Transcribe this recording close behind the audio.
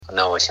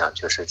那我想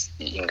就是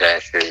应该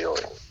是有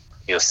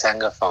3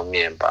个方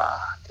面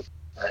吧。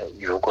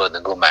如果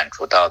能够满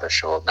足到的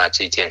时候，那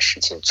这件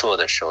事情做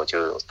的时候就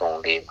有动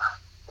力嘛。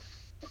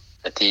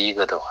那第一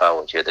个的话，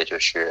我觉得就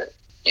是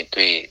你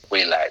对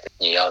未来的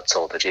你要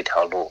走的这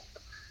条路，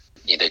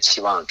你的期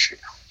望值，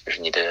就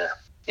是你的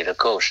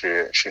goal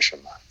是什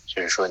么？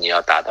就是说你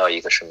要达到一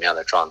个什么样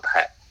的状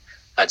态？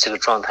这个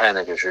状态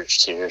呢，就是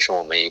其实是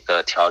我们一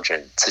个调整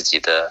自己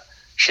的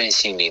身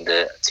心灵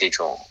的这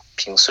种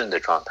平顺的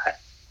状态。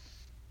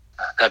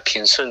那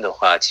平顺的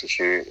话，其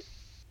实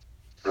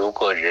如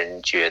果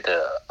人觉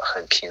得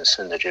很平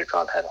顺的这个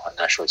状态的话，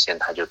那首先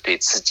他就对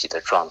自己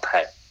的状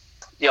态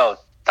要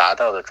达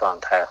到的状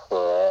态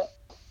和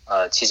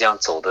即将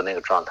走的那个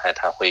状态，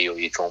他会有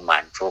一种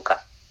满足感。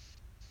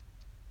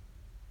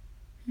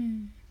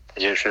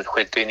他就是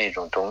会对那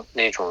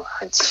种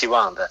很期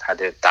望的，他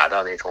得达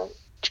到那种，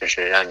就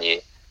是让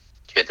你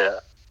觉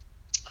得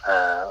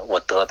我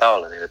得到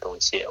了那个东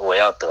西，我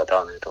要得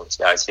到那个东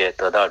西，而且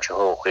得到之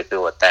后会给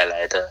我带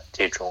来的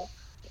这种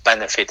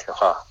benefit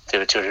哈，这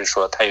个就是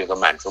说他有个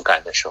满足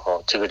感的时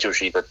候，这个就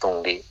是一个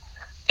动力。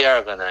第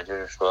二个呢，就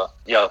是说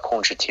要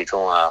控制体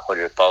重啊，或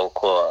者包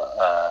括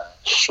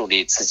树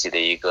立自己的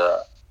一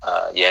个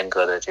严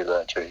格的这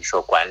个，就是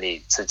说管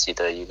理自己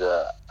的一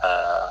个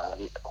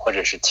或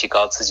者是提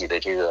高自己的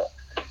这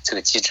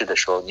个机制的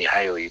时候，你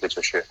还有一个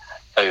就是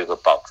要有一个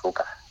饱足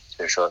感，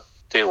就是说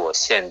对我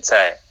现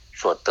在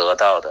所得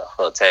到的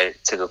和在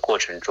这个过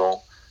程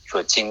中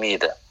所经历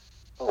的，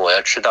我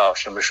要知道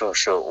什么时候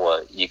是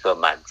我一个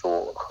满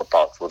足和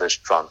饱足的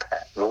状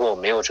态。如果我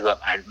没有这个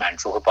满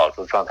足和饱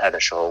足状态的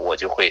时候，我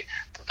就会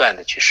不断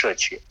的去摄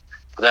取，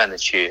不断的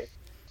去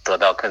得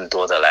到更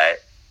多的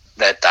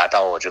来达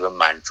到我这个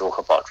满足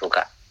和饱足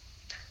感。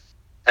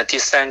那第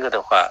三个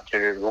的话，就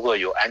是如果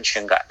有安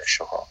全感的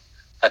时候，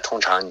那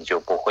通常你就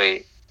不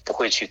会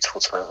去储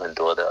存很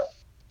多的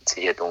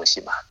这些东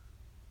西嘛。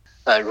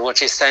如果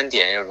这3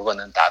点如果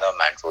能达到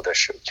满足的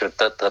时候，就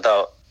得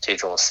到这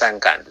种3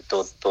感的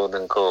都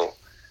能够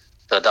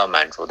得到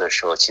满足的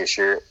时候，其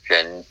实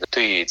人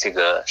对于这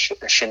个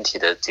身体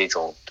的这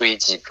种堆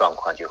积状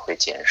况就会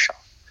减少。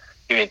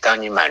因为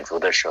当你满足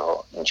的时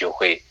候，你就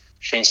会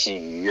身心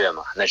愉悦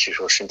嘛，那是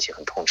时候身体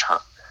很通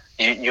畅。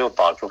你有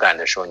饱足感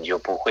的时候，你就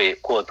不会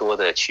过多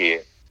的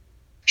去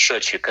摄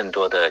取更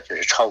多的，就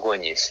是超过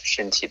你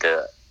身体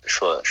的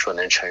所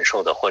能承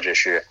受的，或者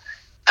是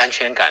安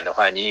全感的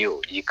话，你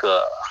有一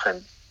个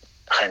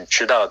很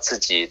知道自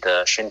己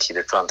的身体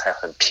的状态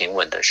很平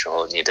稳的时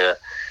候，你的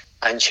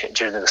安全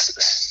就是那个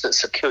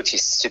security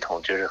系统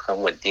就是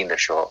很稳定的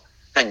时候，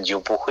那你就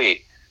不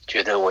会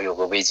觉得我有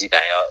个危机感，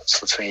要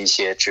储存一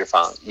些脂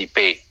肪以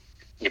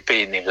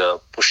备那个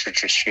不时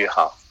之需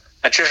哈。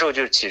那这时候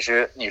就其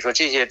实你说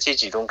这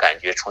几种感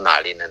觉从哪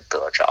里能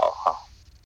得着哈？